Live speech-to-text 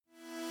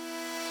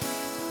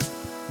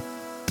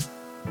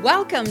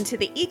Welcome to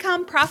the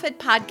Ecom Profit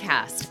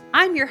Podcast.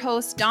 I'm your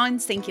host, Dawn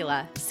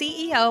Sinkula,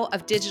 CEO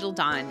of Digital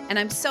Dawn, and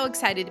I'm so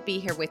excited to be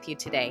here with you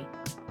today.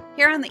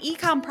 Here on the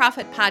Ecom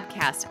Profit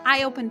Podcast,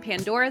 I open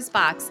Pandora's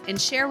box and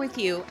share with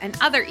you and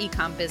other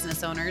ecom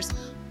business owners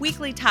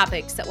weekly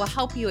topics that will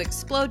help you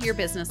explode your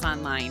business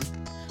online.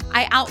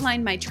 I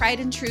outline my tried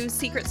and true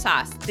secret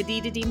sauce, the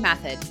D2D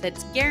method,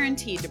 that's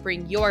guaranteed to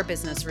bring your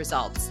business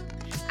results.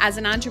 As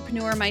an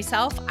entrepreneur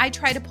myself, I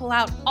try to pull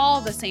out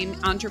all the same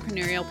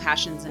entrepreneurial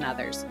passions in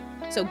others.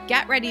 So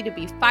get ready to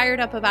be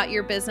fired up about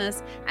your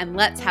business and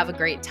let's have a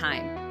great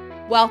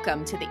time.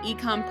 Welcome to the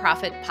Ecom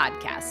Profit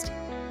Podcast.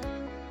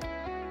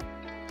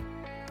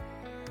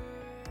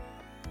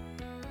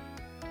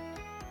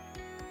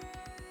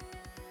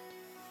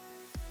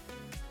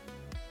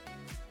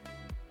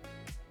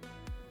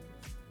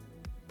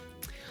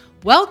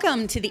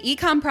 Welcome to the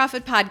Ecom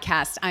Profit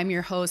Podcast. I'm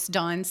your host,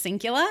 Dawn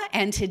Sinkula,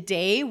 and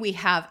today we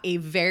have a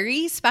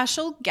very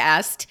special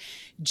guest,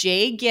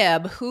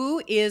 Gibb,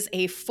 who is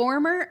a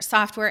former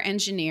software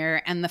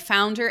engineer and the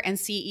founder and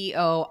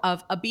CEO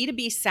of a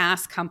B2B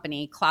SaaS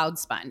company,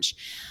 CloudSponge.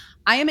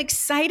 I am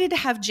excited to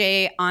have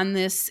Jay on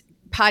this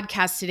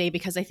podcast today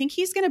because I think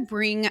he's going to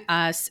bring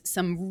us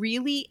some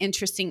really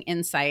interesting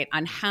insight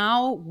on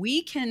how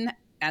we can,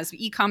 as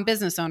ecom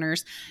business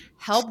owners,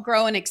 help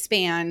grow and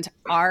expand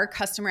our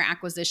customer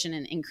acquisition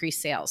and increase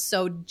sales.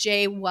 So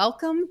Jay,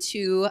 welcome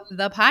to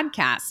the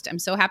podcast. I'm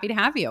so happy to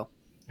have you.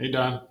 Hey,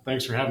 Don.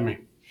 Thanks for having me.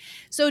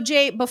 So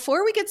Jay,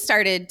 before we get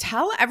started,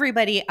 tell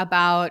everybody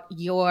about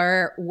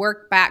your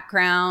work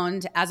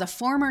background as a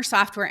former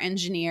software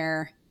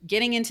engineer,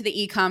 getting into the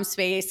ecom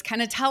space.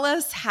 Kind of tell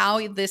us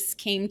how this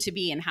came to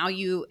be and how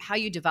you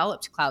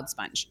developed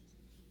CloudSponge.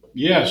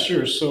 Yeah,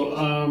 sure. So,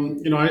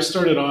 I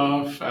started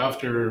off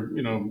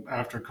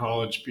after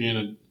college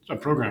being a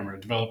programmer, a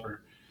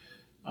developer,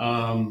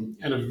 and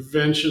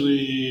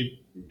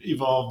eventually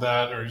evolved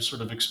that or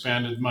sort of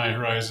expanded my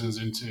horizons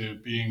into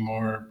being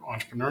more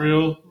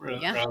entrepreneurial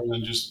rather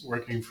than just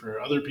working for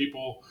other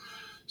people.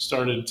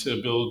 Started to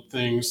build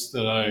things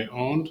that I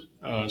owned,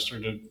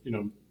 started,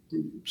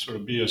 sort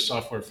of be a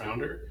software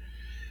founder.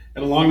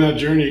 And along that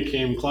journey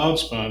came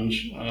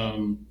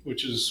CloudSponge,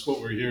 which is what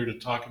we're here to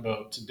talk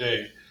about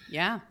today.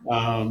 Yeah.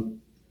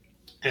 And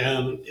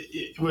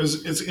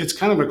it's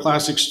kind of a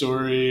classic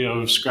story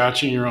of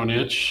scratching your own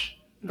itch,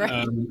 Right.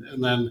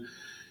 and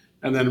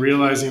then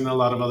realizing that a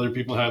lot of other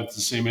people have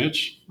the same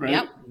itch, right?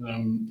 Yep.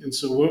 And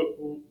so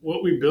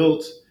what we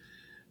built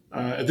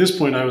at this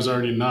point, I was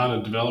already not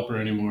a developer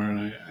anymore, and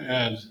I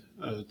had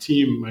a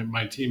team.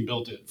 My team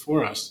built it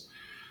for us.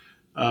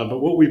 But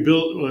what we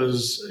built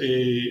was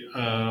a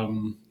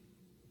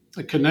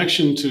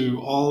connection to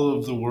all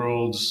of the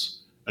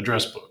world's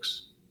address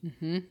books.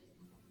 Mm-hmm.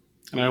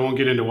 And I won't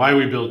get into why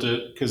we built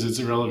it because it's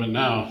irrelevant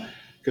now,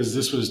 because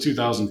this was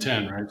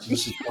 2010, right? So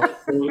this is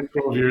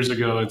 12 years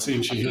ago. It's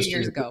ancient history.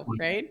 Years ago,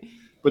 right?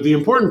 But the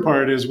important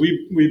part is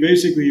we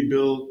basically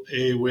built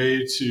a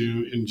way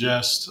to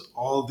ingest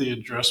all the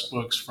address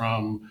books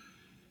from,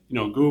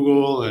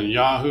 Google and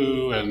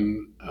Yahoo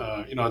and,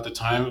 at the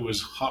time it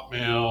was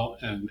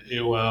Hotmail and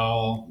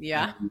AOL.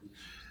 Yeah. And,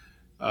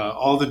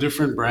 all the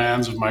different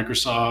brands of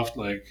Microsoft,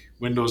 like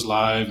Windows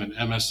Live and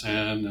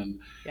MSN and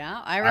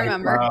I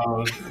remember.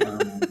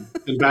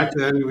 And back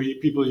then,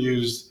 people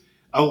used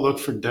Outlook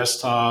for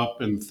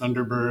desktop and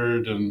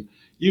Thunderbird and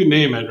you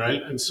name it,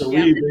 right? And so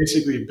we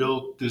basically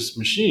built this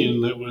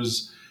machine that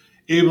was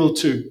able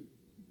to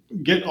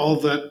get all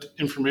that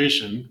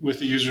information with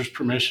the user's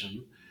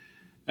permission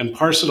and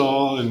parse it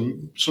all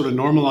and sort of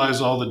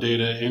normalize all the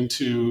data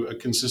into a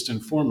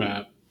consistent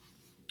format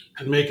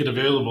and make it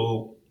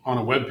available on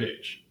a web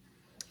page.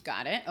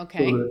 Got it.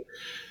 Okay.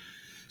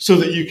 So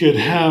that you could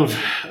have,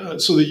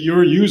 so that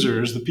your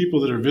users, the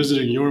people that are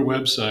visiting your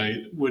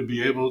website, would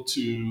be able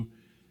to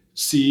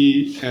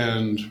see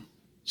and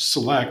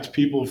select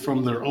people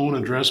from their own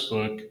address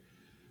book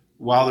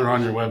while they're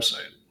on your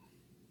website,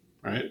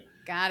 right?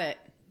 Got it.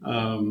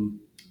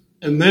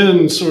 And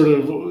then sort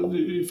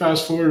of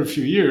fast forward a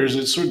few years,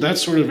 that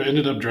sort of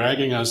ended up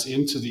dragging us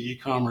into the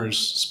e-commerce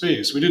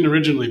space. We didn't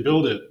originally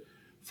build it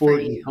for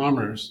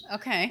e-commerce.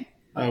 Okay.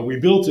 We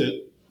built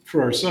it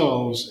for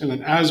ourselves. And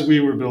then as we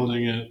were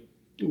building it,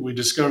 we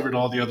discovered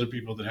all the other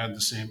people that had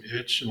the same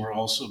itch. And we're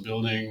also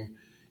building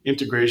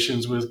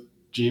integrations with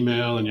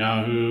Gmail and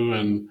Yahoo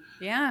and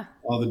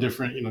all the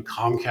different,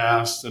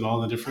 Comcast and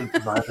all the different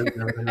providers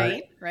and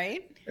everything.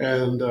 Right.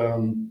 And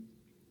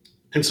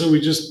so we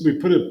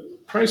put a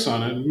price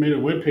on it and made a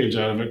web page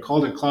out of it,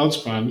 called it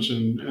CloudSponge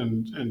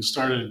and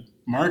started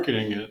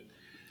marketing it.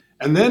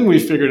 And then we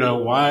figured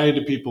out, why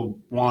do people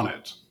want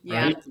it,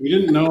 right? We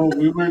didn't know,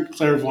 we weren't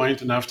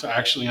clairvoyant enough to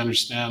actually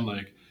understand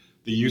like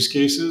the use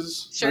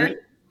cases. Sure, right?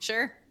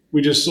 Sure.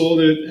 We just sold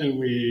it and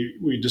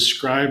we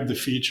described the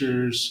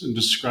features and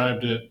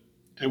described it.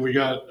 And we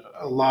got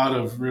a lot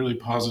of really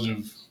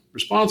positive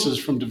responses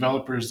from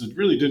developers that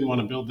really didn't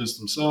want to build this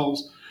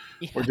themselves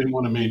or didn't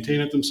want to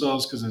maintain it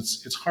themselves because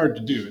it's hard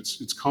to do.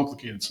 It's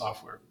complicated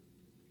software.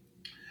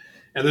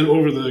 And then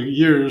over the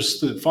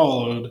years that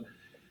followed,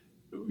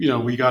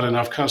 we got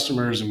enough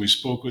customers and we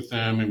spoke with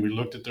them and we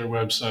looked at their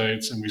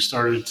websites and we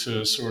started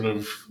to sort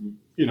of,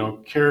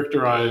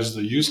 characterize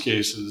the use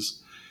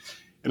cases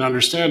and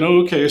understand,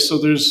 oh, okay, so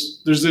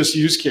there's this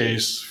use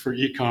case for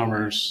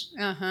e-commerce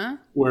Uh-huh.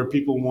 where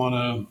people want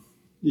to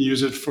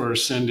use it for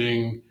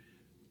sending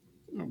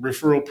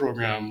referral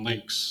program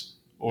links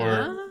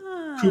or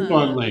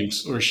coupon Ah.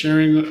 links or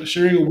sharing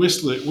a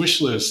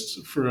wish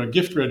list for a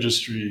gift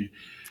registry,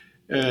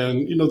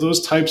 and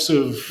those types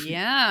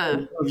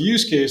Yeah. of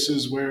use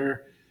cases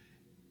where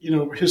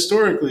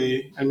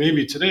historically, and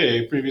maybe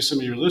today, maybe some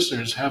of your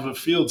listeners have a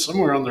field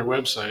somewhere on their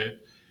website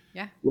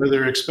Yeah. where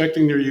they're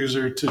expecting their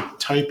user to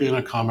type in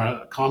a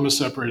comma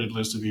separated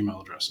list of email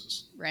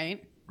addresses,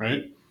 Right.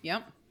 right?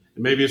 Yep.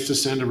 And maybe it's to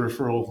send a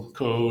referral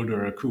code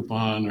or a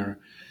coupon or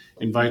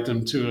invite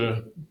them to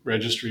a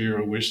registry or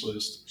a wish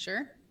list.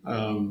 Sure.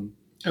 Um,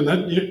 and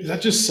that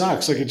just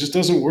sucks. Like, it just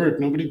doesn't work.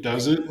 Nobody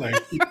does it. Like,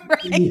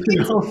 Right.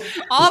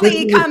 All the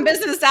especially with, ecom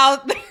business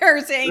out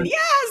there saying,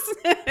 yes,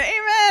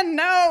 amen.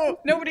 No,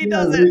 nobody yeah,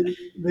 does it.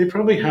 they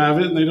probably have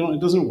it and it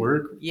doesn't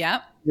work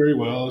Yep. very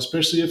well,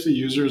 especially if the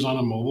user is on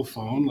a mobile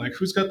phone. Like,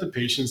 who's got the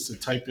patience to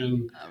type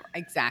in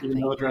Exactly.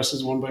 email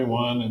addresses one by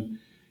one?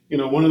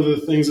 And one of the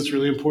things that's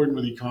really important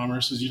with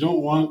e-commerce is you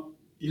don't want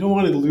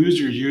to lose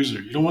your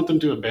user. You don't want them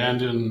to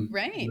abandon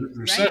Right. their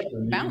Right. session.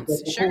 You've got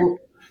Bounce. Sure.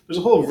 there's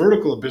a whole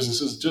vertical of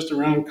businesses just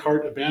around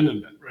cart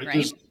abandonment, right? Right.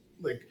 There's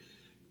like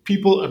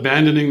people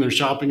abandoning their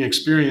shopping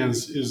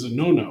experience is a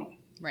no-no.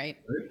 Right.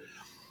 Right?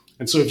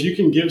 And so if you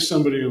can give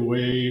somebody a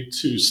way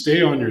to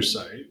stay on your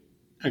site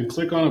and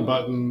click on a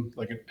button,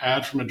 like an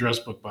add from address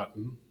book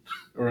button,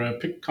 or a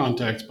pick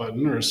contacts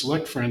button, or a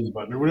select friends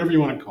button, or whatever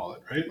you want to call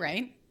it, right?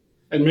 Right.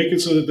 And make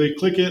it so that they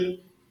click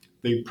it,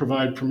 they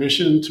provide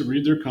permission to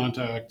read their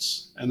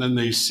contacts, and then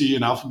they see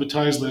an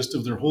alphabetized list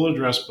of their whole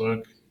address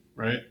book,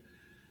 right?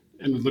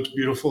 And it looks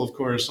beautiful, of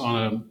course, on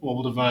a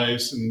mobile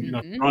device. And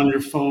Mm-hmm. on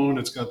your phone,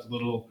 it's got the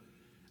little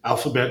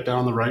alphabet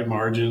down the right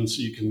margin,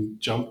 so you can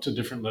jump to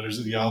different letters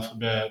of the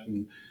alphabet,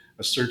 and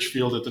a search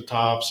field at the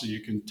top, so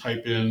you can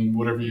type in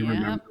whatever you Yeah.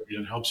 remember.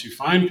 It helps you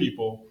find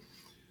people,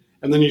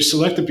 and then you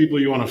select the people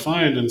you want to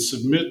find and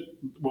submit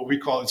what we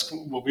call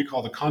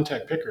the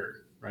contact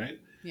picker, right?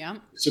 Yeah.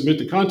 Submit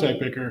the contact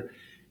picker,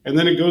 and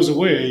then it goes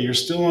away. You're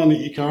still on the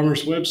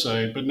e-commerce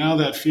website, but now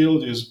that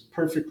field is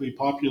perfectly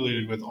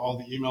populated with all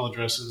the email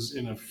addresses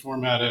in a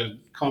formatted,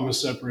 comma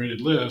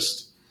separated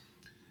list,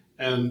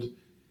 and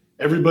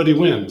everybody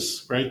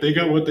wins, right? They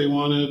got what they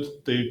wanted.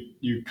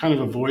 You kind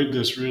of avoid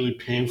this really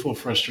painful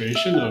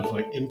frustration of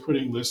like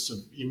inputting lists of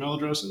email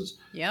addresses,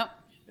 Yep.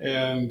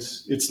 and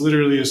it's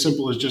literally as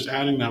simple as just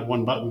adding that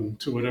one button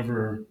to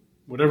whatever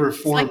It's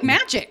form like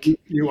magic.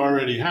 you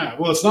already have.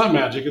 Well, it's not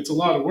magic. It's a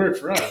lot of work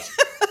for us.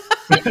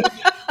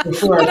 But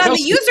for our But on the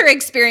customers, user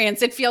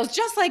experience, it feels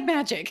just like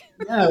magic.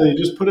 yeah, they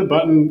just put a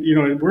button.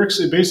 It works.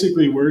 It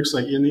basically works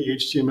like in the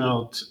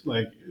HTML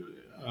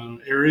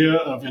area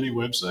of any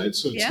website.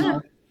 So it's Yeah.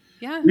 not.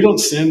 Yeah. We don't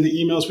send the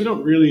emails. We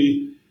don't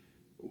really.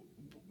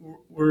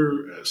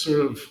 We're sort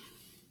of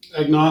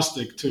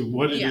agnostic to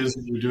what it Yeah. is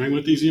that you're doing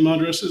with these email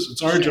addresses.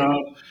 It's our Sure.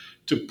 job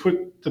to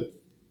put the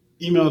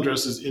email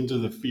addresses into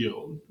the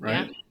field, Yeah.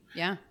 right?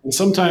 Yeah. And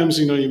sometimes,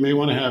 you may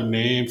want to have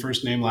name,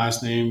 first name,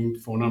 last name,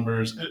 phone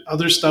numbers,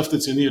 other stuff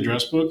that's in the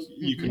address book.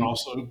 You can Mm-hmm.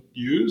 also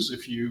use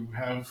if you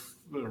have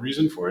a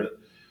reason for it.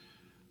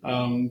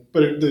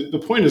 But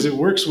the point is, it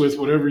works with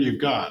whatever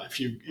you've got. If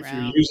you're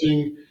Wow.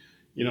 using,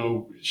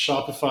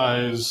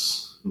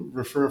 Shopify's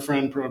refer a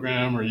friend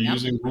program, or you're Yep.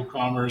 using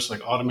WooCommerce like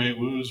Automate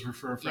Woo's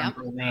refer a friend Yep.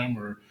 program,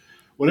 or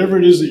whatever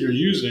it is that you're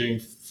using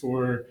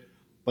for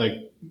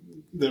like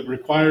that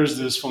requires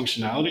this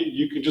functionality,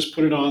 you can just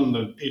put it on in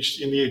the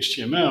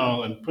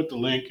HTML and put the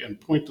link and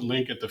point the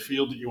link at the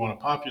field that you want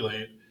to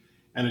populate,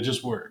 and it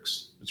just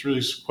works. It's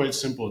really quite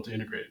simple to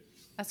integrate.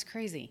 That's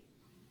crazy.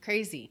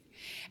 Crazy.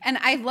 And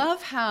I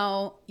love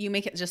how you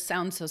make it just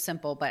sound so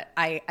simple, but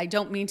I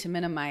don't mean to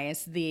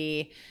minimize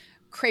the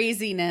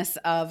craziness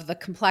of the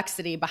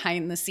complexity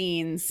behind the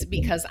scenes,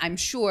 because I'm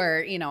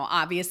sure,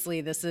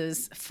 obviously this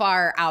is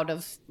far out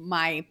of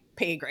my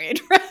pay grade,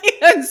 right?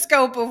 And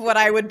scope of what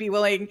I would be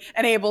willing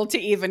and able to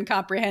even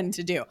comprehend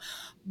to do.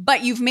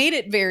 But you've made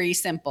it very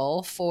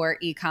simple for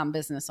e-com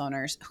business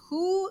owners.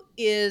 Who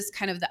is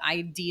kind of the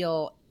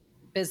ideal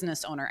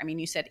business owner? I mean,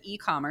 you said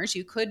e-commerce.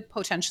 You could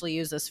potentially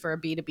use this for a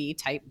B2B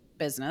type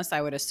business,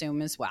 I would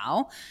assume as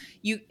well.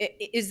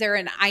 Is there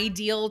an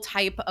ideal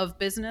type of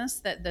business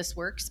that this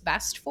works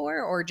best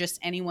for, or just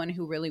anyone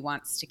who really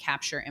wants to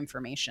capture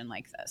information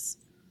like this?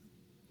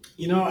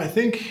 I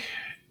think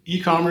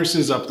e-commerce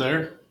is up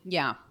there.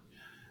 Yeah.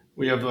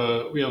 We have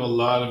a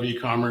lot of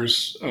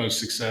e-commerce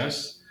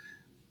success.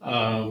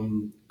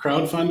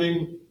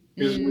 Crowdfunding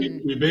is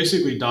Mm. we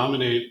basically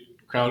dominate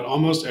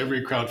almost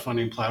every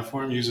crowdfunding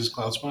platform uses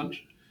CloudSponge.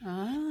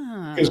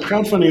 Because Ah.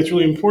 crowdfunding is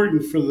really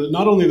important for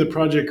not only the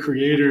project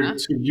creator Uh-huh.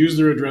 to use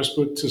their address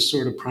book to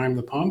sort of prime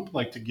the pump,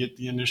 like to get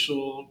the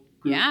initial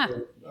group Yeah.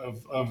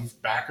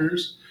 of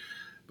backers,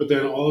 but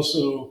then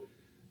also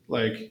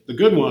like the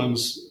good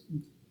ones,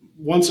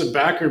 once a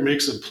backer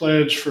makes a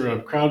pledge for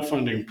a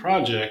crowdfunding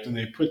project and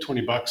they put $20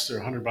 or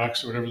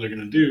 $100 or whatever they're going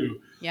to do,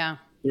 Yeah.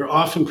 they're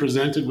often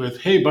presented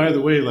with, hey, by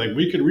the way, like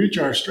we could reach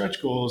our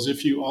stretch goals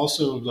if you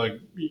also like,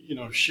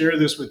 share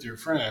this with your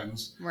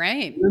friends.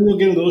 Right. And then they'll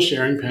get a little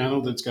sharing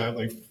panel that's got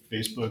like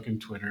Facebook and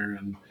Twitter,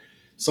 and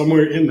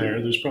somewhere in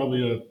there, there's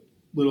probably a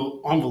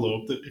little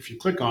envelope that if you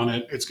click on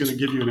it, it's going to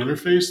give you an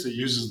interface that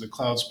uses the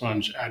Cloud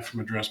Sponge Add from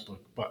Address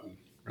Book button,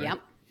 right? Yep.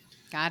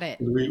 Got it.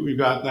 We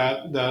got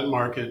that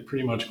market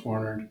pretty much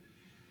cornered.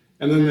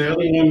 And then the other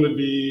Wow. one would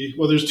be,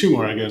 well, there's two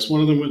more, I guess.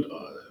 One of them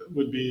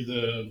would be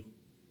the,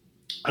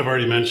 I've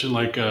already mentioned,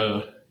 like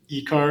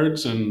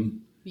e-cards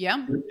and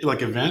Yeah.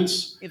 like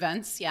events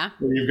Events. Yeah.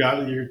 where Like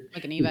an you're Evite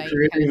kind of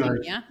creating thing. like,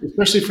 Yeah.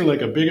 especially for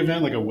like a big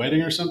event, like a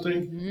wedding or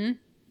something. Hmm.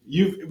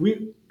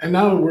 And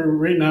now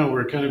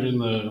we're kind of in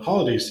the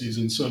holiday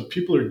season, so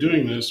people are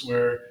doing this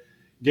where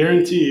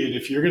guaranteed,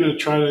 if you're going to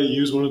try to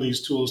use one of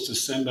these tools to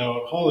send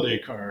out holiday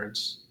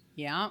cards,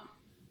 Yeah.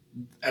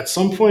 at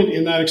some point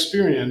in that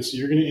experience,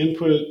 you're going to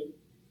input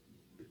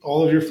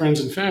all of your friends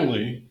and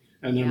family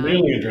and their Yeah.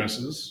 mailing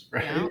addresses,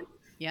 Yeah. right?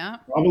 Yeah.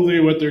 Probably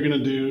what they're going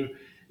to do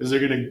is they're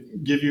going to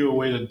give you a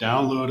way to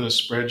download a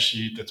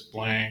spreadsheet that's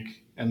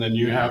blank, and then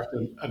you Yeah. have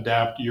to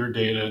adapt your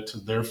data to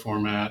their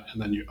format,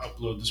 and then you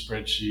upload the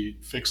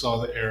spreadsheet, fix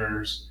all the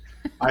errors.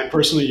 I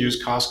personally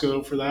use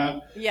Costco for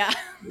that. Yeah.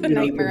 The You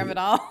know, nightmare of it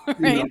all. you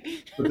know,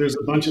 Right. but there's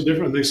a bunch of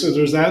different. They said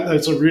there's that.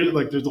 That's a real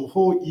like. There's the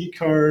whole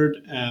e-card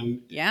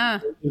and Yeah.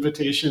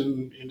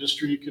 invitation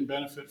industry can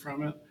benefit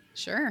from it.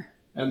 Sure.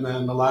 And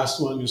then the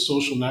last one is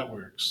social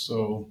networks.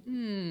 So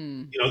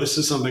Hmm. this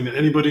is something that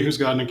anybody who's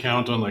got an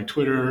account on like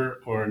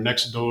Twitter or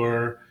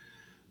Nextdoor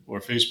or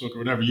Facebook or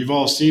whatever, you've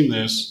all seen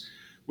this,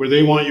 where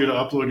they want you to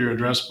upload your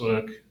address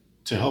book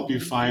to help you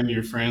Hmm. find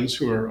your friends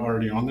who are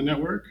already on the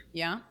network.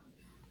 Yeah.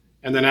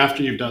 And then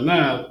after you've done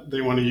that,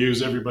 they want to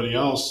use everybody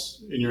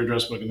else in your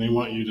address book and they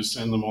want you to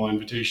send them all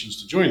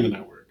invitations to join the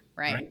network,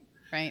 Right. right?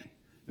 Right.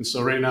 And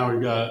so right now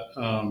we've got,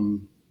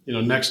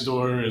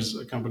 Nextdoor is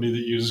a company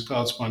that uses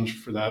Cloud Sponge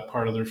for that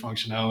part of their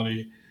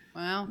functionality.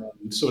 Well.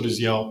 And so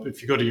does Yelp.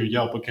 If you go to your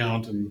Yelp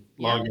account and Yep.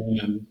 log in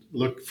and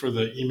look for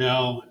the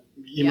email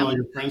Yep.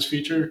 your friends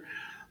feature,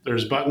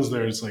 there's buttons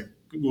there. It's like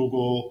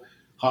Google,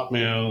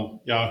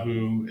 Hotmail,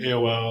 Yahoo,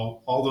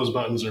 AOL. All those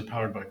buttons are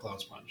powered by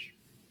Cloud Sponge.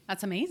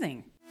 That's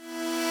amazing.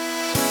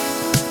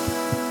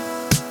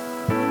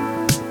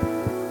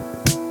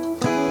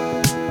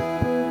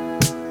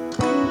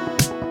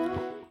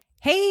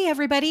 Hey,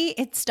 everybody,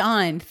 it's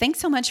Dawn. Thanks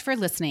so much for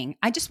listening.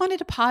 I just wanted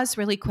to pause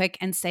really quick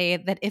and say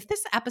that if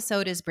this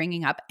episode is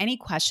bringing up any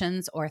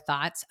questions or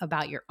thoughts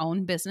about your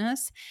own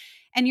business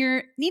and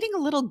you're needing a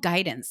little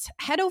guidance,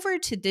 head over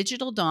to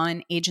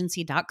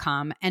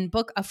digitaldawnagency.com and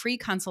book a free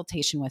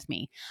consultation with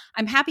me.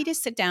 I'm happy to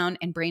sit down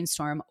and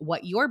brainstorm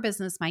what your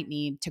business might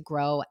need to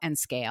grow and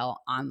scale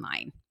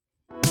online.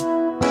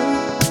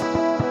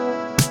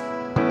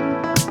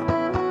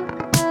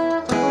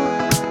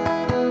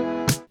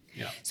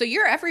 So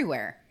you're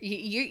everywhere.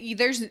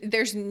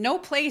 There's no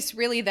place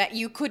really that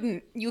you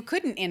couldn't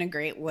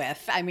integrate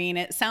with. I mean,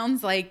 it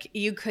sounds like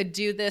you could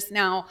do this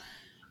now.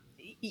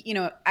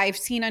 I've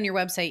seen on your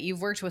website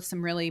you've worked with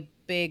some really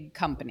big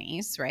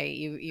companies, right?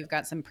 You've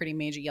got some pretty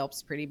major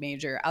Yelp's, pretty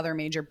major other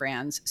major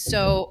brands.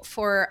 So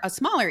for a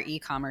smaller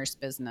e-commerce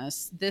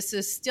business, this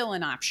is still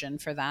an option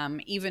for them,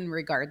 even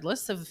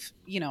regardless of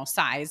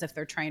size, if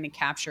they're trying to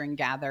capture and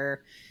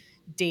gather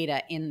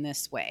data in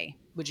this way.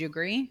 Would you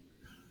agree?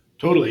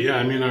 Totally, yeah.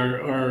 I mean,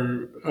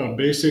 our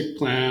basic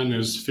plan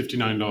is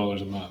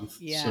 $59 a month. So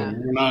Yeah.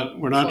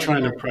 we're not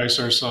trying to Affordable. price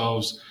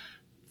ourselves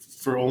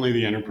for only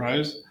the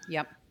enterprise.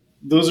 Yep.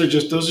 Those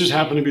just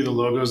happen to be the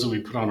logos that we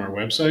put on our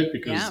website Yeah,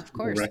 because of people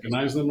course.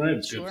 recognize them, right?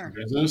 It's good for Sure.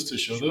 business to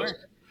show those.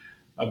 Sure.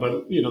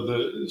 But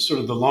the sort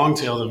of the long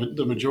tail,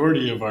 the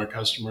majority of our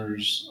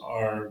customers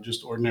are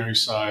just ordinary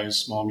size,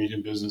 small,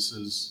 medium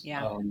businesses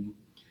Yeah.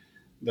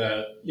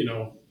 that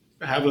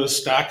have a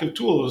stack of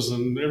tools,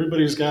 and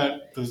everybody's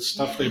got the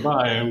stuff they Yeah.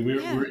 buy, and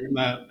we're, Yeah. we're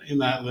in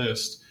that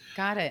list.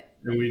 Got it.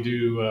 And we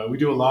do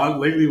a lot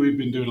lately. We've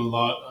been doing a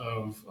lot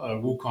of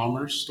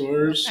WooCommerce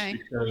stores Okay.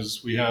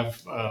 because we have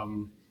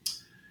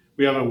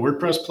a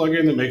WordPress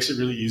plugin that makes it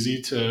really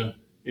easy to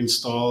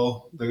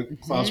install the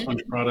Cloud Hmm.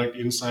 Sponge product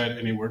inside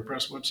any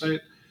WordPress website.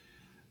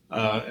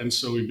 And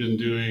so we've been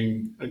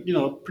doing,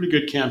 pretty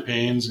good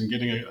campaigns and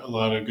getting a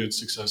lot of good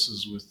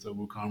successes with the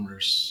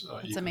WooCommerce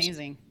That's ecosystem.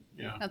 amazing.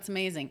 Yeah. That's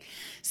amazing.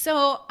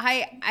 So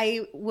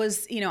I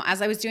was,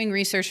 as I was doing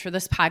research for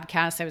this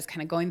podcast, I was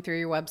kind of going through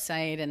your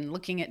website and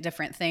looking at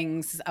different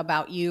things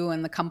about you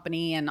and the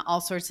company and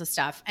all sorts of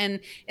stuff.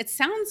 And it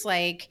sounds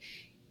like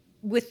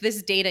with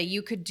this data,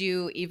 you could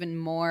do even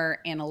more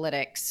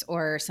analytics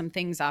or some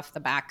things off the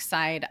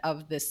backside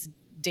of this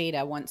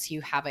data once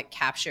you have it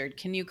captured.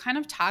 Can you kind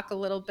of talk a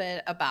little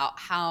bit about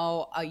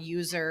how a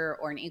user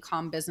or an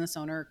e-com business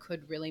owner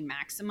could really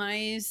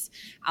maximize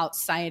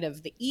outside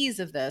of the ease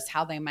of this,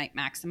 how they might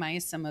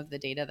maximize some of the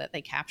data that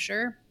they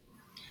capture?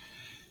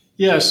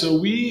 Yeah. So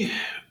we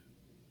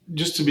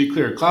just to be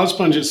clear, Cloud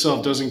Sponge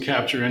itself doesn't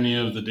capture any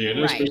of the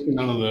data, Right. especially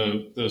none of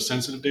the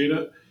sensitive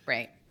data.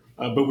 Right.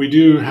 But we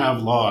do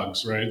have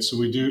logs, right? So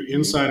we do Hmm.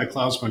 inside a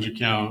Cloud Sponge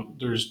account.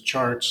 There's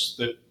charts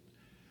that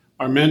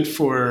are meant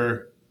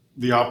for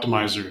the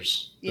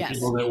optimizers, the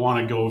people Yes. that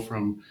want to go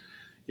from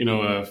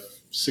a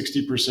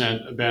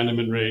 60%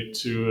 abandonment rate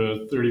to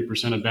a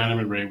 30%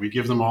 abandonment rate. We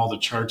give them all the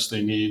charts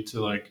they need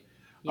to like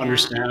Yeah.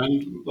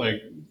 understand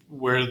like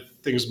where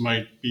things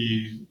might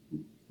be.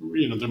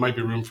 There might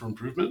be room for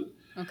improvement.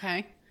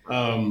 Okay.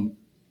 Um,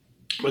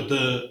 but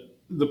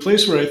the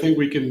place where I think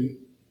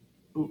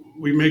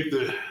we make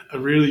a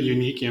really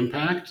unique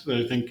impact that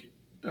I think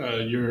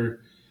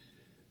your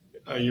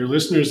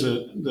listeners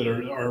that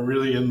are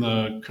really in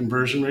the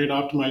conversion rate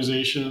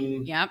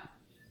optimization Yep.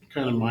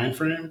 kind of mind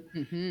frame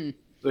Hmm.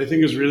 that I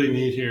think is really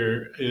neat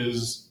here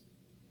is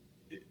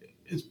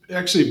it's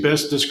actually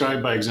best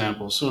described by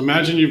example. So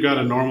imagine you've got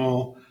a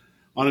normal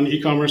on an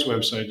e-commerce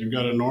website, you've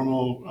got a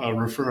normal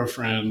refer a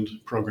friend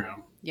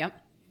program. Yep.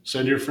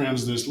 Send your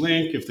friends this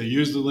link. If they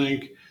use the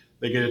link,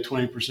 they get a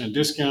 20%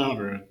 discount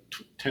or a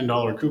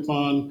 $10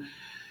 coupon.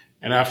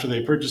 And after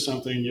they purchase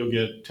something, you'll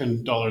get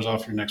 $10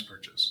 off your next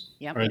purchase.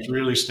 Yep. Right? It's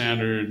really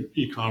standard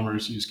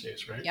e-commerce use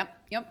case, right? Yep.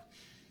 Yep.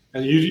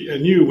 And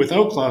you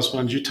without Clause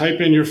Funds, you type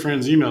in your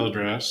friend's email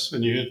address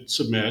and you hit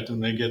submit,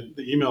 and they get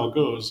the email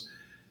goes.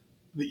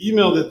 The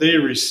email that they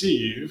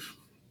receive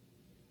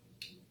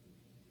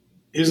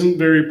isn't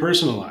very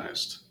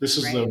personalized. This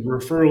is Right. the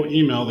referral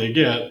email they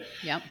get.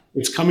 Yep.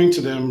 It's coming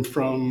to them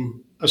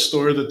from a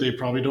store that they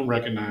probably don't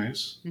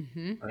recognize,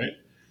 Hmm. right?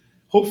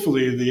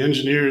 Hopefully, the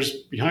engineers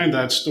behind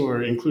that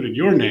store included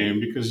your name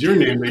because your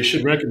name they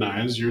should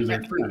recognize. You're their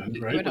Right. friend,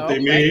 You right? would But they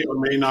hope. Right. may or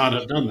may not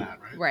have done that,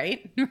 right?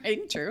 Right.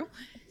 Right. True.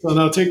 So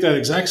now take that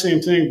exact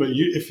same thing, but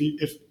if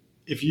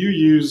you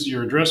use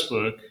your address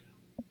book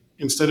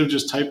instead of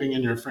just typing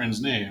in your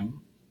friend's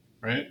name,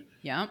 right?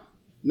 Yep.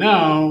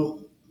 Now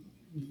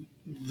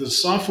the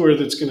software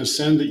that's going to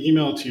send the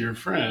email to your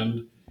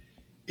friend,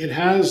 it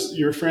has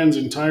your friend's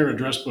entire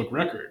address book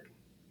record.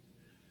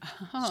 So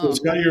Oh. it's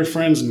got your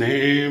friend's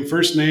name,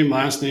 first name,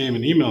 last name,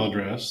 and email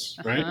address,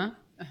 right? Uh-huh.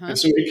 Uh-huh. And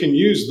so it can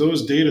use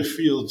those data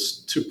fields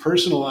to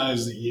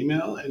personalize the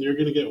email, and you're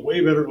going to get way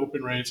better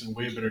open rates and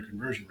way better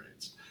conversion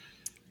rates.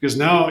 Because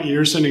now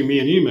you're sending me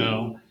an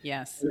email,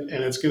 Yes. and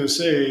it's going to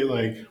say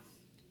like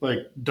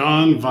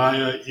Don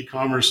via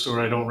e-commerce store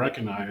I don't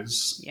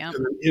recognize, Yep.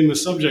 and then in the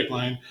subject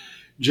line,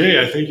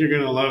 Jay, I think you're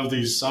going to love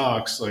these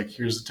socks. Like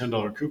here's the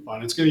 $10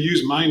 coupon. It's going to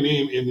use my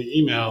name in the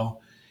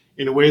email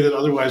in a way that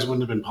otherwise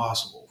wouldn't have been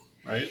possible,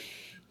 right?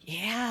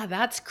 Yeah,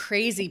 that's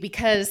crazy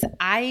because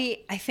I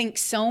think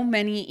so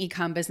many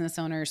ecom business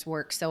owners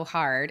work so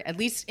hard. At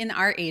least in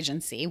our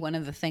agency, one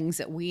of the things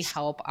that we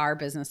help our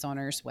business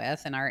owners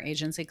with and our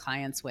agency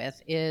clients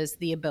with is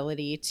the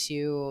ability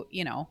to,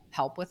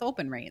 help with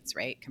open rates,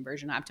 right?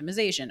 Conversion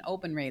optimization,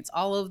 open rates,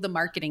 all of the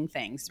marketing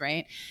things,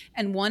 right?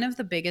 And one of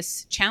the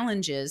biggest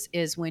challenges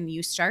is when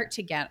you start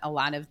to get a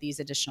lot of these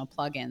additional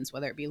plugins,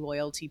 whether it be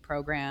loyalty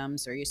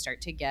programs or you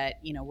start to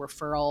get,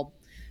 referral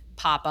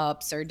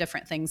pop-ups or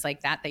different things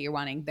like that you're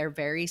wanting, they're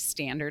very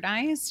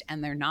standardized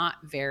and they're not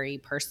very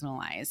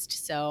personalized.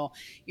 So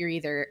you're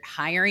either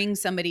hiring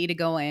somebody to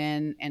go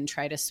in and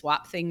try to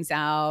swap things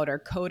out or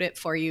code it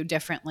for you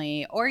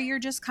differently, or you're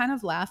just kind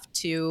of left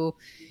to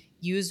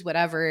use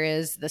whatever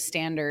is the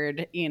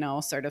standard,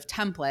 sort of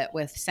template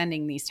with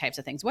sending these types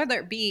of things, whether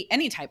it be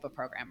any type of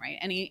program, right?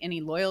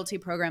 Any loyalty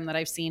program that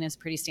I've seen is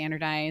pretty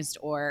standardized,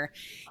 or,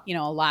 a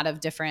lot of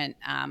different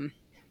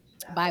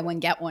buy one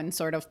get one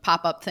sort of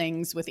pop-up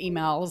things with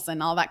emails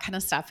and all that kind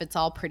of stuff. It's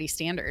all pretty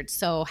standard.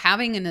 So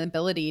having an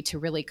ability to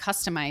really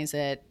customize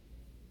it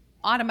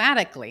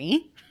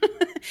automatically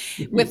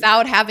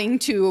without having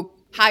to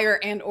hire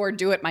and or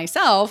do it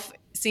myself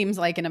seems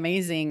like an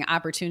amazing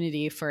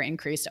opportunity for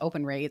increased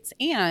open rates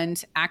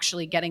and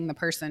actually getting the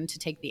person to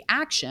take the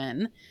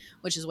action,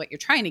 which is what you're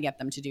trying to get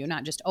them to do,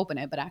 not just open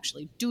it, but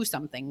actually do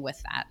something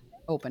with that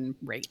open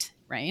rate,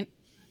 right?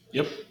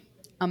 Yep. Yeah.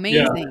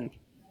 Amazing.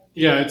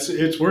 Yeah.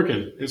 It's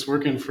working. It's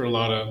working for a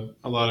lot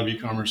of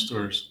e-commerce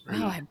stores right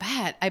Oh,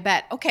 now. I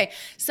bet. Okay,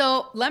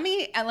 so let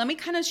me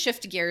kind of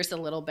shift gears a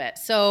little bit.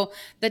 So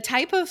the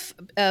type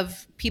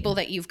of people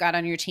that you've got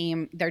on your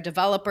team, they're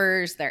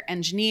developers, they're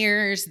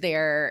engineers,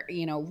 they're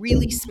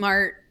really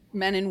smart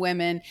men and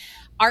women.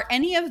 Are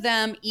any of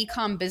them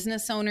ecom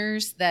business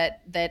owners that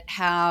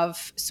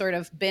have sort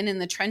of been in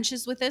the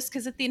trenches with this?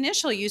 Because at the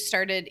initial you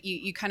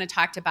kind of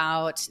talked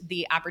about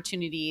the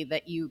opportunity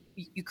that you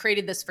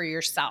created this for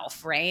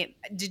yourself, right?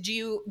 Do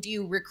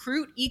you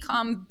recruit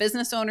ecom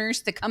business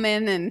owners to come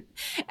in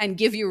and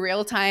give you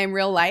real time,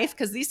 real life?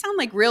 Because these sound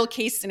like real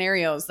case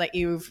scenarios that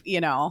you've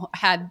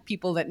had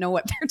people that know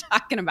what they're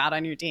talking about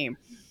on your team.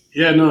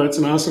 Yeah, no, it's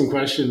an awesome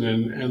question,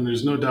 and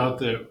there's no doubt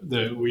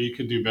that we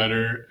could do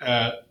better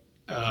at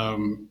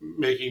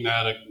making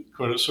that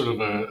sort of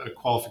a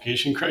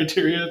qualification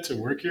criteria to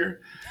work here.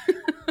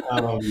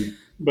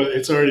 But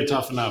it's already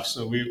tough enough.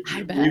 So we, I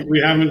we bet.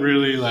 we haven't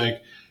really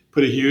like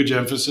put a huge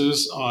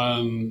emphasis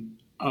on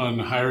on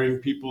hiring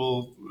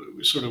people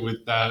sort of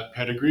with that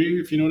pedigree,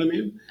 if you know what I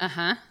mean.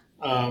 Uh-huh.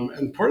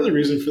 And part of the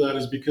reason for that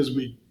is because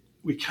we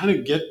kind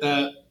of get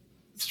that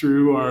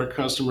through our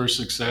customer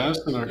success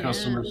and our Yeah.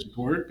 customer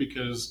support,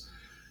 because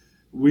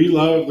we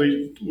love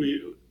we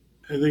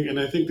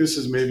I think this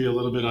is maybe a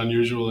little bit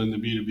unusual in the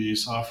B2B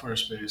software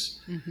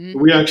space. Mm-hmm. But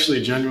we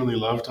actually genuinely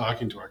love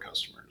talking to our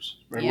customers,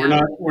 right?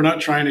 Yeah. We're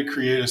not trying to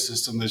create a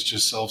system that's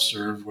just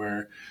self-serve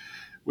where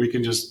we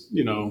can just,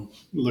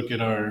 look at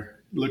our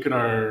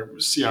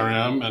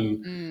CRM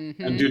and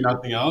Mm-hmm. do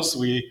nothing else.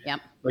 We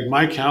Yep. like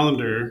my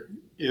calendar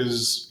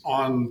is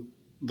on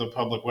the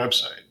public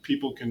website.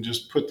 People can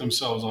just put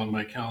themselves on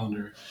my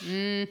calendar,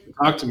 Mm,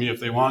 talk to me if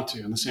they want to,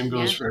 and the same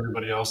goes yeah. for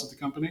everybody else at the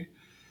company.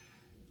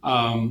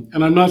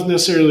 And I'm not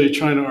necessarily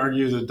trying to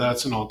argue that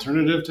that's an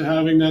alternative to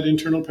having that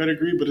internal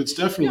pedigree, but it's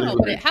definitely No,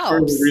 but it like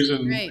helps.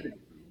 Right.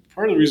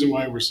 part of the reason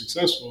why we're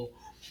successful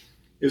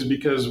is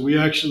because we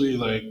actually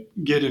like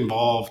get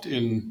involved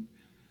in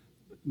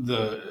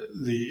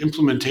the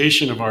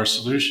implementation of our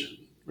solution,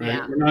 right?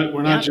 Yeah.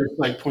 We're not Yep. just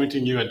like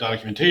pointing you at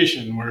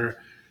documentation. We're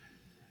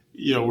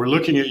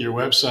looking at your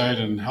website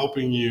and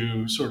helping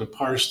you sort of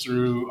parse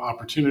through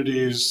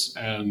opportunities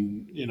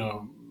and,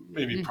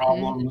 maybe Mm-hmm.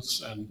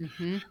 problems,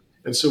 Mm-hmm.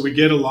 and so we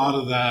get a lot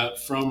of that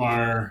from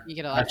our You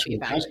get a lot of actual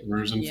feedback.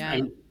 customers, Yeah.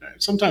 and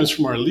sometimes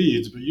from our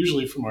leads, but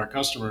usually from our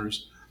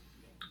customers.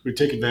 We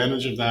take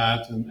advantage of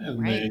that, and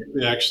Right.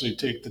 they actually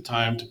take the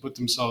time to put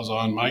themselves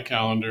on my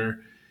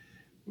calendar,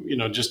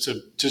 just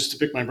to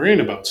pick my brain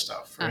about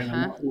stuff, right? And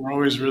Uh-huh. we're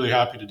always really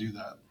happy to do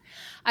that.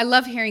 I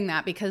love hearing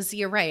that because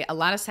you're right. A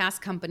lot of SaaS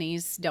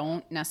companies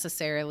don't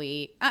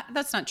necessarily,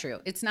 that's not true.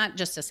 It's not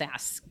just a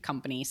SaaS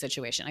company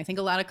situation. I think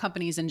a lot of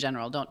companies in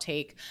general don't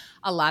take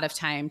a lot of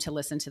time to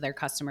listen to their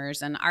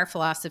customers. And our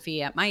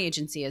philosophy at my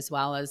agency as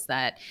well is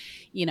that,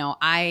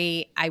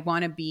 I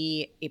want to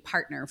be a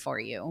partner for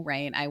you,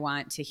 right? I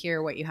want to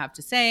hear what you have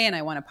to say and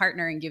I want to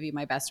partner and give you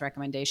my best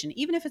recommendation,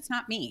 even if it's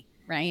not me,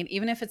 right?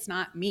 Even if it's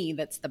not me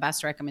that's the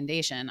best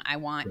recommendation, I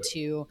want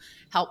to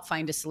help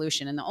find a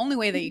solution. And the only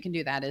way that you can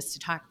do that is to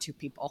talk to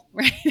people,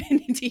 right?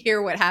 And to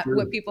hear what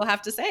Sure. people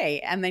have to say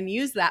and then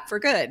use that for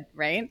good,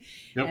 right?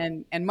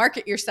 Yep. And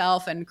market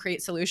yourself and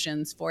create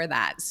solutions for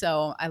that.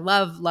 So I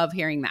love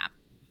hearing that.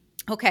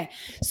 Okay.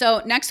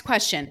 So next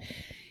question.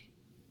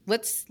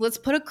 Let's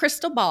put a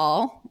crystal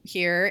ball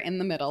here in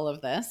the middle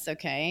of this,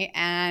 okay?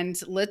 And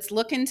let's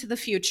look into the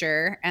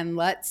future and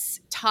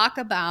let's talk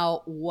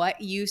about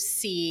what you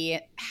see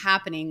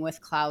happening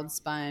with Cloud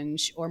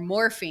Sponge or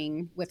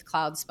morphing with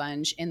Cloud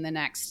Sponge in the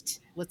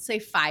next, let's say,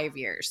 5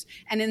 years.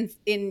 And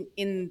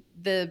in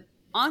the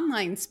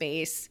online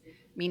space,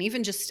 I mean,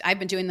 even just I've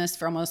been doing this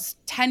for almost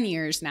 10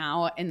 years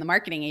now in the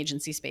marketing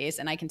agency space,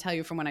 and I can tell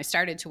you from when I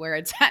started to where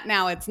it's at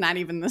now, it's not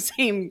even the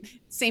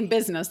same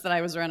business that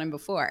I was running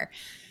before.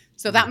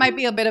 So that might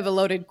be a bit of a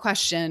loaded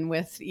question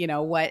with,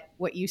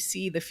 what you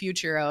see the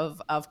future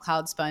of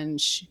Cloud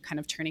Sponge kind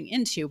of turning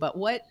into, but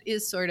what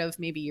is sort of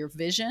maybe your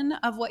vision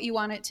of what you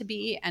want it to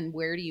be and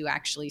where do you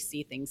actually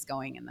see things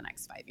going in the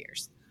next 5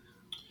 years?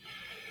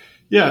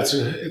 Yeah,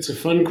 it's a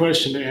fun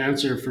question to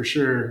answer for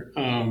sure.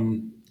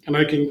 And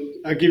I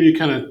give you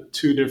kind of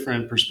two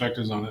different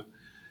perspectives on it.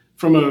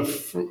 From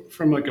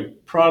like a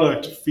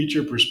product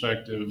feature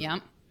perspective, Yeah.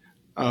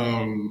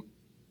 um,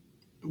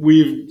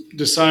 we've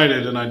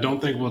decided, and I don't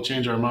think we'll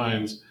change our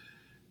minds,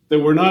 that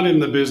we're not in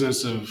the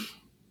business of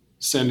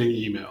sending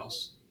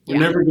emails. We're Yeah.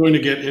 never going to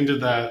get into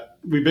that.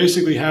 We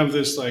basically have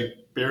this like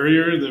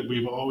barrier that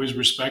we've always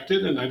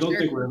respected, and I don't Sure.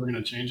 think we're ever going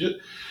to change it.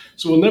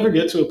 So we'll never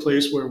get to a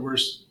place where we're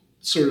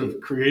sort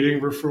of creating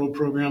referral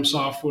program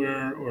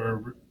software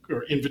or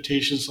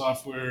invitation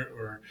software,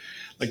 or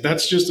like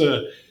that's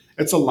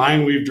a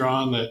line we've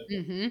drawn that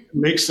Mhm.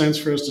 makes sense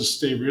for us to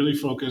stay really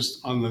focused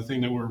on the thing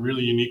that we're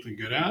really uniquely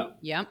good at.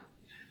 Yep.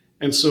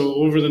 And so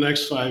over the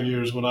next 5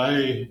 years, what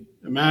I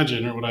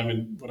imagine, or what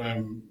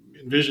I'm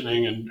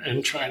envisioning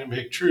and trying to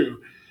make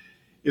true,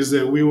 is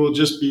that we will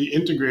just be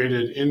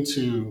integrated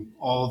into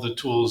all the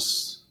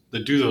tools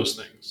that do those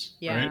things,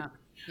 right? Yeah.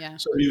 Yeah.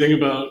 So if you think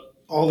about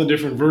all the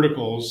different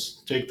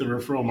verticals, take the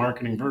referral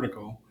marketing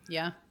vertical,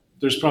 Yeah.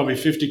 there's probably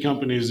 50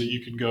 companies that you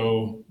could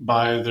go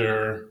buy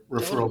their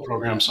referral Totally.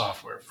 program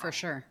software For from.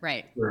 sure.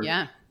 Right. For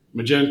Yeah.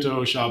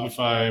 Magento,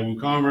 Shopify,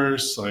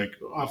 WooCommerce, like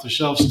off the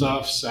shelf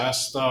stuff,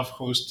 SaaS stuff,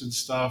 hosted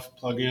stuff,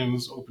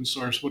 plugins, open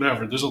source,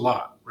 whatever. There's a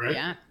lot, right?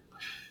 Yeah.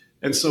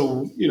 And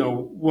so,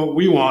 what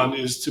we want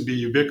is to be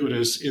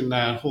ubiquitous in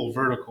that whole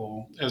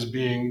vertical as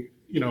being,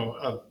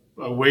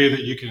 a way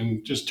that you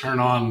can just turn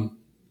on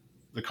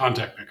the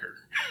contact picker,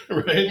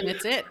 right? And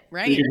it's it, You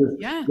right? can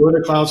just Yeah. go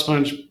to Cloud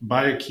Sponge,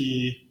 buy a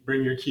key,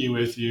 bring your key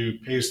with you,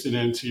 paste it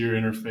into your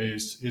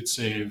interface, hit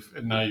save,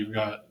 and now you've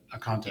got a Yeah.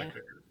 contact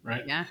picker,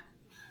 right? Yeah.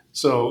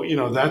 So,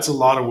 that's a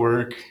lot of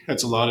work.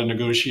 That's a lot of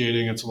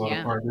negotiating. It's a lot of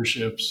Yeah.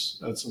 partnerships.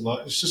 That's a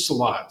lot. It's just a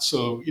lot.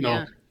 So,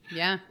 Yeah.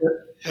 Yeah.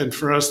 and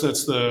for us,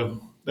 that's the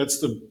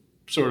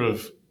sort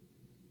of,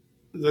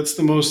 that's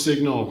the most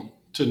signal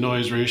to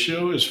noise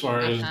ratio, as far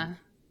as Uh-huh.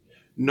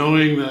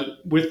 knowing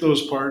that with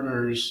those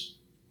partners,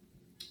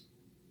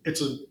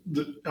 it's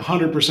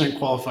 100%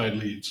 qualified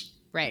leads,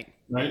 Right.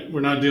 right?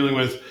 We're not dealing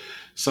with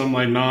some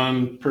like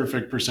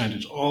non-perfect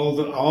percentage.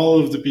 All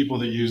of the people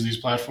that use these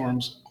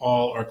platforms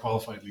all are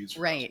qualified leads for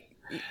us, Right.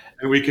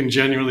 and we can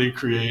genuinely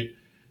create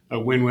a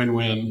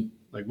win-win-win,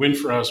 like win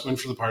for us, win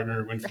for the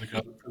partner, win for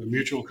the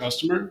mutual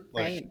customer,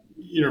 like Right.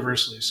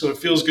 universally. So it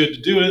feels good to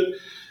do it,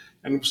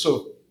 and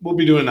so we'll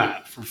be doing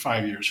that for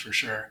 5 years for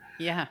sure.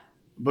 Yeah.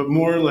 But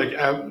more like,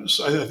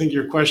 so I think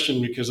your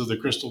question, because of the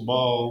crystal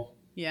ball,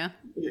 Yeah.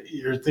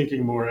 you're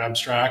thinking more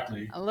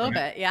abstractly, A little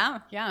right? bit. Yeah.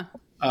 Yeah.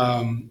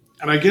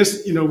 And I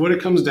guess, what it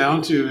comes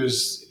down to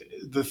is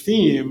the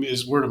theme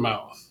is word of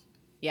mouth.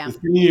 Yeah. The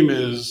theme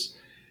is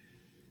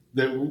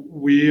that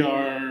we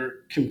are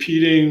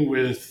competing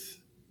with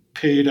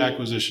paid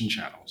acquisition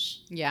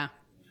channels, Yeah.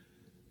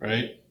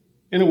 right?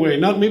 In a way,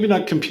 not maybe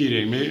not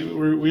competing, maybe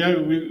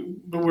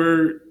but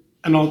we're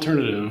an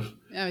alternative.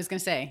 I was going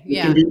to say,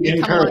 It can yeah. be They in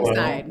come parallel,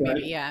 alongside maybe.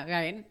 right? Yeah.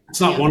 Right. It's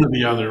not Yep. one or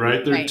the other,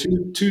 right? They're Right.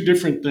 two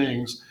different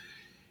things.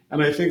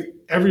 And I think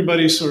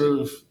everybody sort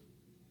of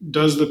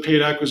does the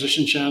paid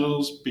acquisition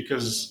channels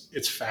because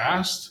it's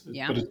fast,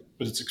 Yeah.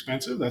 but it's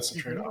expensive. That's the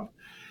Hmm. trade-off.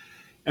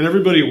 And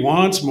everybody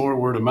wants more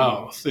word of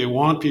mouth. They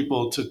want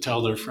people to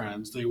tell their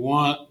friends. They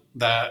want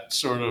that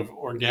sort of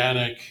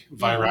organic Hmm.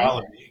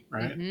 virality,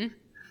 right? Hmm.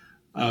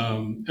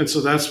 And so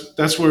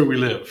that's where we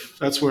live.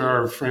 That's where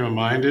our frame of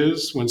mind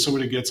is. When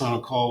somebody gets on a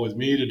call with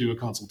me to do a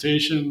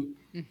consultation,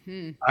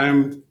 Hmm.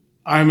 I'm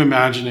I'm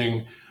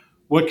imagining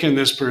what can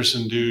this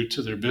person do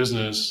to their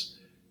business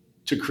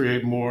to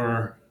create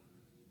more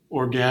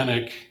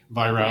organic Yeah.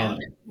 virality,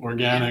 Yeah.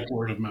 organic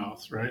word of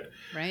mouth, right?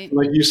 Right.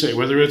 Like you say,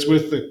 whether it's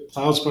with the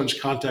Cloud Sponge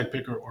contact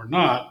picker or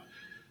not,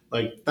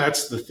 like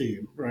that's the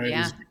theme, right?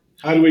 Yeah. Is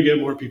how do we get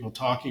more people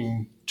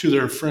talking to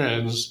their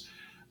friends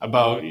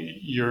about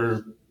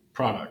your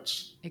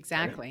products, right?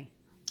 Exactly.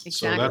 So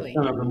that's Exactly.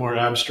 kind of the more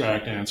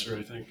abstract answer,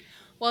 I think.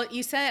 Well,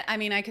 you said, I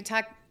mean, I could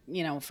talk,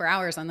 for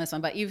hours on this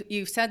one, but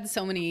you've said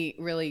so many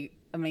really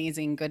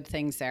amazing good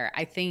things there.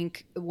 I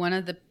think one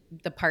of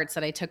the parts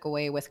that I took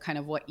away with kind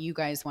of what you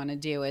guys want to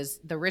do is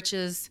the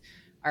riches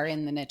are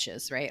in the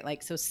niches, right?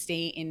 Like, so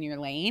stay in your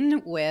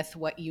lane with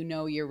what you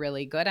know you're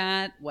really good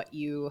at, what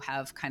you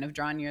have kind of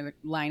drawn your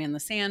line in the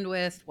sand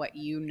with, what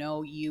you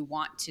know you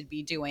want to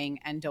be doing,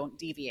 and don't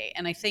deviate.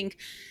 And I think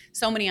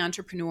so many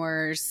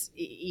entrepreneurs,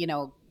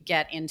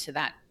 get into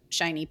that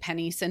shiny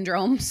penny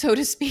syndrome, so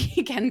to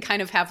speak, and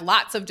kind of have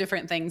lots of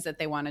different things that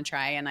they want to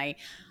try. And I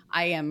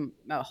am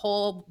a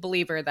whole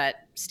believer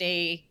that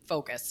stay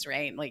focused,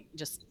 right? Like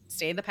just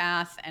stay the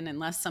path. And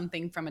unless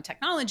something from a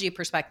technology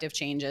perspective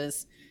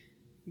changes,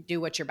 do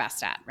what you're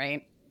best at,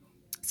 right?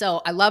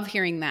 So I love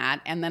hearing that.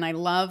 And then I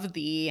love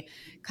the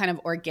kind of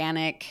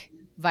organic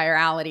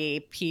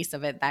virality piece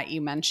of it that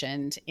you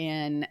mentioned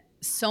in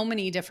so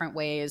many different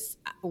ways.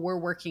 We're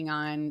working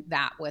on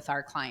that with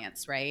our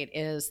clients, right?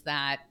 Is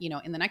that,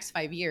 in the next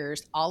 5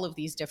 years, all of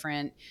these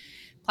different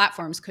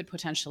platforms could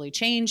potentially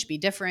change, be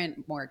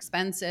different, more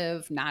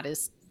expensive, not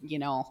as,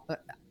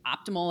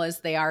 optimal as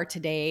they are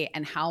today,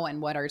 and how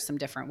and what are some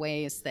different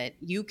ways that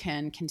you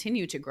can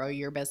continue to grow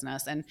your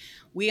business. And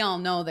we all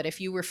know that if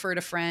you referred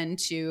a friend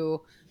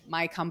to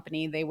my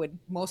company, they would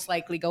most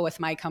likely go with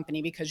my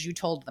company because you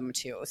told them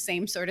to.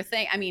 Same sort of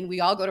thing. I mean,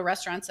 we all go to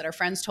restaurants that our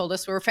friends told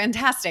us were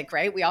fantastic,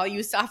 right? We all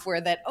use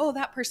software that, oh,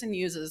 that person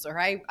uses, or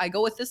I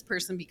go with this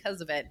person because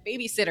of it,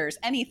 babysitters,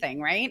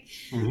 anything, right?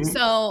 Mm-hmm.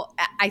 So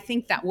I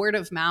think that word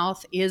of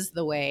mouth is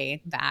the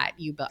way that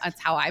you build. That's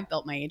how I've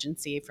built my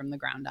agency from the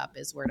ground up,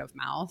 is word of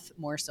mouth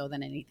more so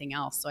than anything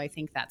else. So I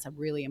think that's a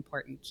really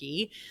important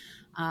key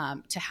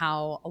to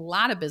how a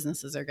lot of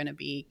businesses are going to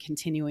be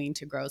continuing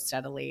to grow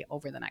steadily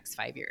over the next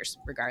 5 years,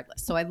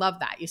 regardless. So I love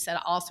that. You said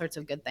all sorts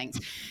of good things.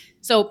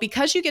 So,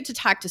 because you get to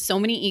talk to so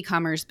many e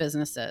commerce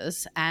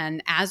businesses,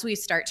 and as we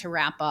start to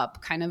wrap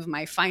up, kind of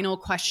my final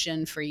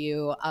question for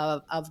you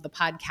of the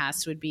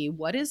podcast would be,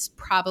 what is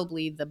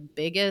probably the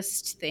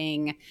biggest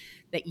thing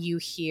that you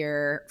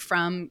hear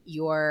from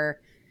your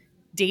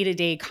day to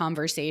day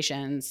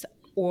conversations?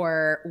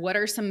 Or what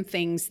are some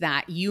things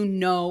that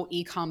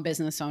e-com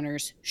business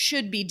owners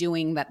should be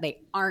doing that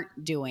they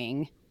aren't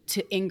doing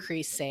to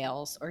increase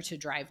sales or to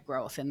drive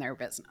growth in their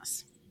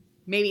business?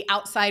 Maybe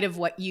outside of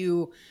what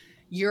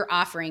you're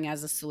offering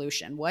as a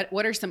solution. What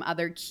are some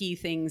other key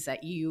things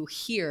that you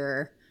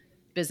hear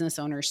business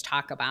owners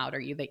talk about,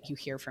 or that you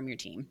hear from your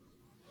team?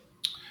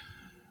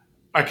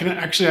 I can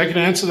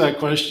answer that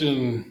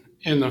question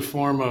in the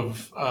form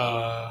of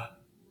like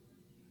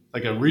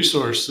a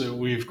resource that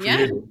we've Yeah.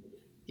 created.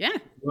 Yeah.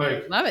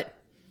 Like Love it.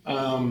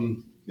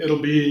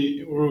 it'll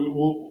be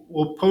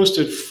we'll post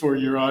it for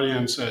your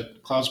audience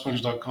at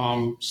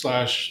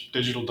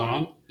cloudsponge.com/digital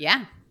dawn.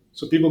 Yeah.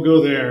 So people go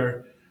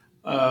there.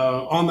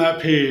 On that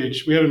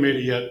page, we haven't made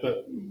it yet,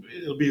 but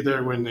it'll be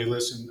there when they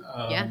listen.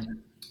 Yeah.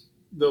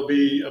 There'll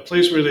be a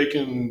place where they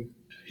can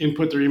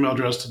input their email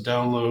address to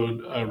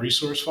download a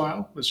resource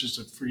file. It's just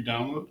a free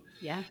download,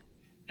 Yeah.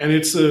 and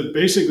it's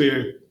basically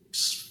a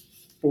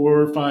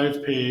 4 or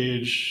 5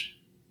 page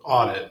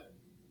audit,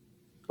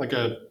 like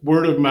a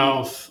word of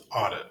mouth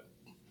audit,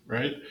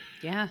 right?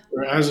 Yeah.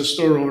 Where as a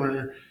store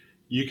owner,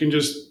 you can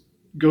just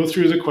go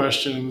through the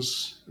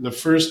questions. The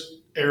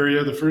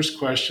first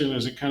question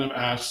is it kind of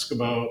asks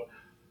about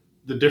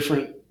the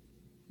different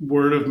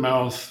word of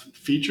mouth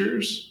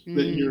features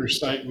that your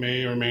site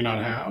may or may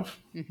not have,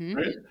 Mm-hmm.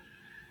 right?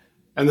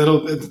 And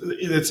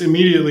it's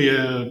immediately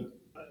a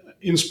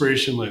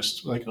inspiration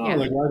list, like, oh, Yeah.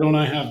 like, why don't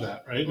I have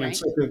that, right? And Right.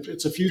 it's like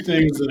it's a few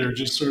things that are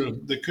just sort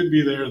of that could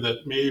be there,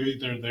 that maybe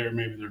they're there,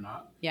 maybe they're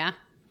not. Yeah.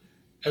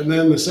 And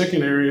then the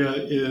second area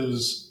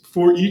is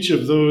for each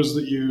of those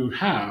that you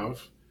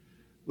have,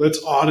 let's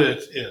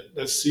audit it.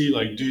 Let's see,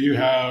 like, do you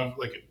have,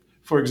 like,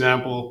 for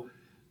example,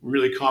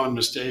 really common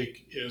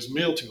mistake is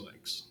mail to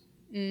links.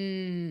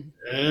 Mm.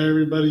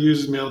 Everybody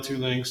uses mail to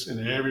links,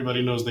 and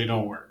everybody knows they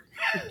don't work.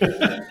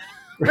 Right.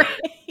 Right?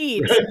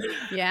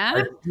 Yeah.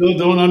 I still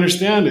don't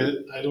understand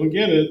it. I don't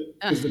get it,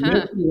 because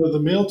Uh-huh. the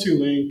mail to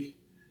link,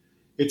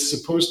 it's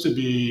supposed to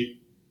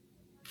be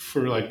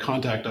for like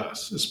contact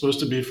us. It's supposed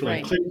to be for like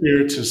Right. click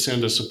here to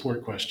send a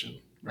support question,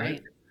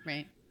 right? Right.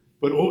 Right.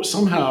 But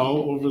somehow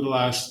over the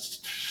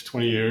last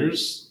 20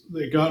 years,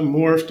 they got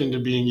morphed into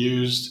being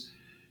used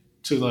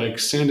to like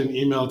send an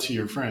email to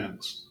your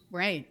friends,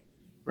 Right.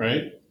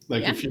 right?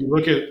 Like Yeah. if you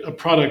look at a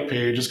product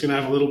page, it's going to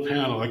have a little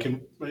panel.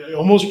 I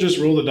almost just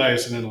roll the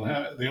dice and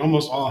they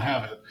almost all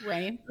have it.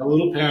 Right. A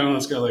little panel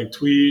that's got like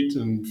tweet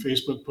and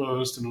Facebook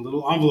post and a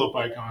little envelope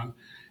icon.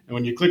 And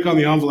when you click on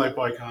the envelope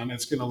icon,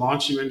 it's going to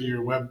launch you into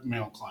your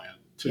webmail client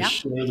to Yep.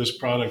 share this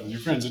product with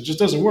your friends. It just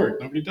doesn't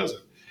work. Nobody does it.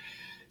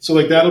 So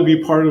like that'll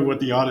be part of what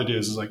the audit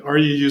is like, are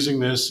you using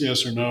this?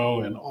 Yes or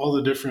no? And all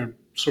the different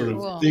sort of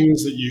Cool.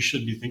 things that you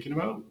should be thinking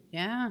about.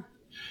 Yeah.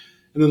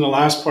 And then the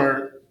last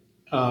part,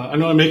 I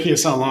know I'm making it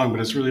sound long, but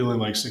it's really only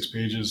like 6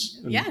 pages.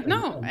 Yeah.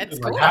 No, it's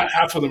Like cool.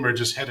 half of them are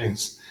just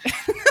headings.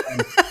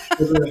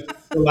 The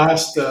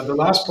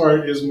last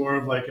part is more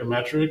of like a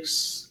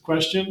metrics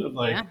question of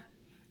like, Yeah.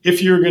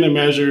 if you're going to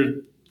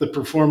measure the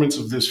performance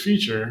of this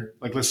feature,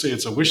 like let's say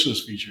it's a wish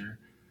list feature,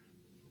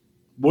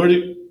 where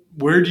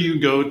do you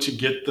go to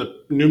get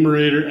the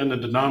numerator and the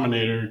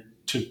denominator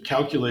to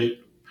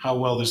calculate how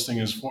well this thing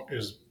is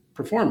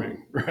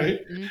performing, right?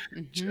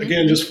 Mm-hmm.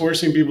 Again, just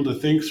forcing people to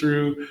think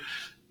through,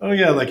 oh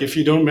yeah, like if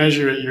you don't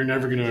measure it, you're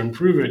never going to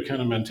improve it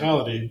kind of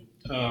mentality.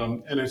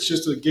 And it's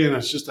just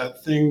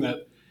that thing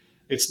that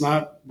it's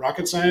not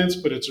rocket science,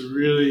 but it's a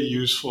really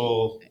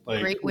useful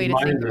like Great way to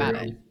think reminder. about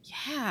it.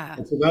 Yeah.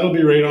 And so that'll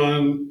be right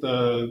on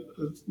the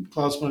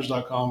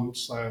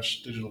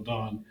cloudsponge.com/digital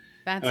dawn.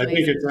 That's And I think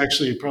amazing. it's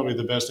actually probably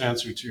the best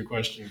answer to your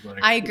question.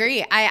 Like, I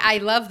agree. I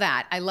love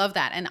that. I love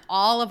that. And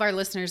all of our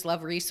listeners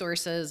love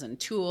resources and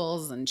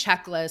tools and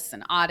checklists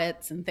and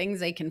audits and things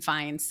they can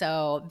find.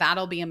 So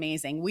that'll be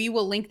amazing. We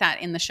will link that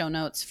in the show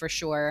notes for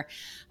sure,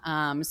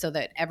 so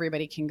that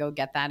everybody can go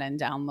get that and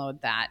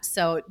download that.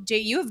 So Jay,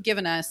 you have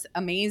given us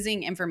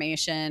amazing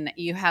information.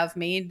 You have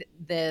made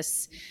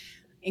this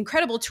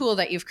incredible tool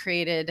that you've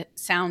created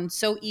sound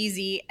so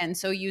easy and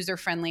so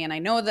user-friendly. And I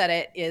know that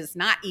it is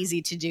not easy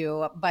to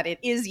do, but it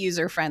is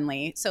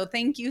user-friendly. So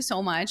thank you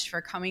so much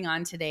for coming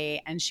on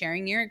today and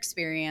sharing your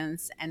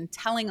experience and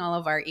telling all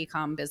of our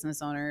e-com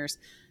business owners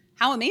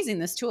how amazing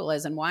this tool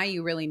is and why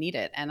you really need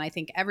it. And I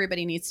think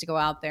everybody needs to go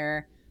out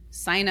there,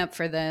 sign up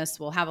for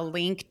this. We'll have a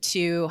link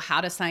to how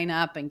to sign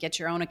up and get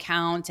your own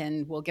account,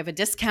 and we'll give a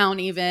discount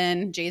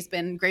even. Jay's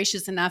been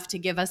gracious enough to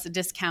give us a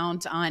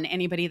discount on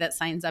anybody that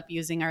signs up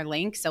using our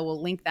link. So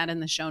we'll link that in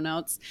the show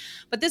notes.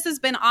 But this has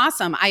been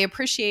awesome. I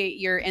appreciate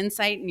your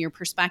insight and your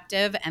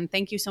perspective. And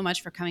thank you so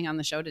much for coming on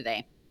the show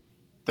today.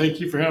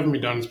 thank you for having me,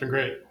 Don. It's been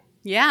great.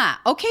 Yeah.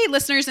 Okay,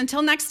 listeners,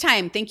 until next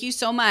time, thank you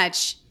so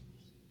much.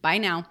 Bye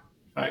now.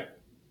 Bye.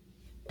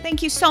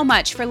 Thank you so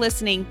much for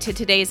listening to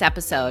today's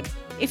episode.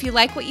 If you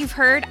like what you've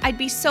heard, I'd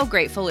be so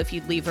grateful if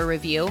you'd leave a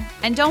review.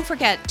 And don't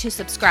forget to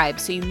subscribe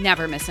so you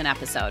never miss an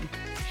episode.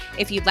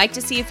 If you'd like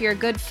to see if you're a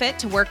good fit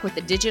to work with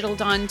the Digital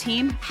Dawn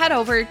team, head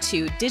over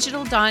to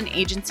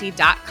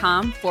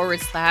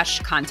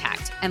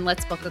digitaldawnagency.com/contact and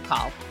let's book a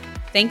call.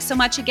 Thanks so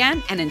much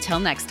again, and until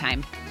next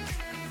time.